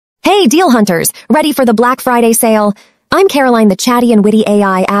Hey, deal hunters, ready for the Black Friday sale? I'm Caroline, the chatty and witty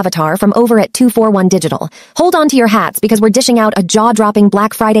AI avatar from over at 241 Digital. Hold on to your hats because we're dishing out a jaw-dropping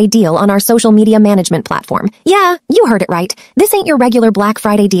Black Friday deal on our social media management platform. Yeah, you heard it right. This ain't your regular Black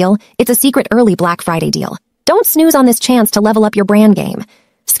Friday deal. It's a secret early Black Friday deal. Don't snooze on this chance to level up your brand game.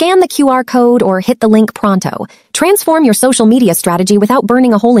 Scan the QR code or hit the link pronto. Transform your social media strategy without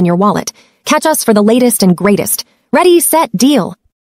burning a hole in your wallet. Catch us for the latest and greatest. Ready, set, deal.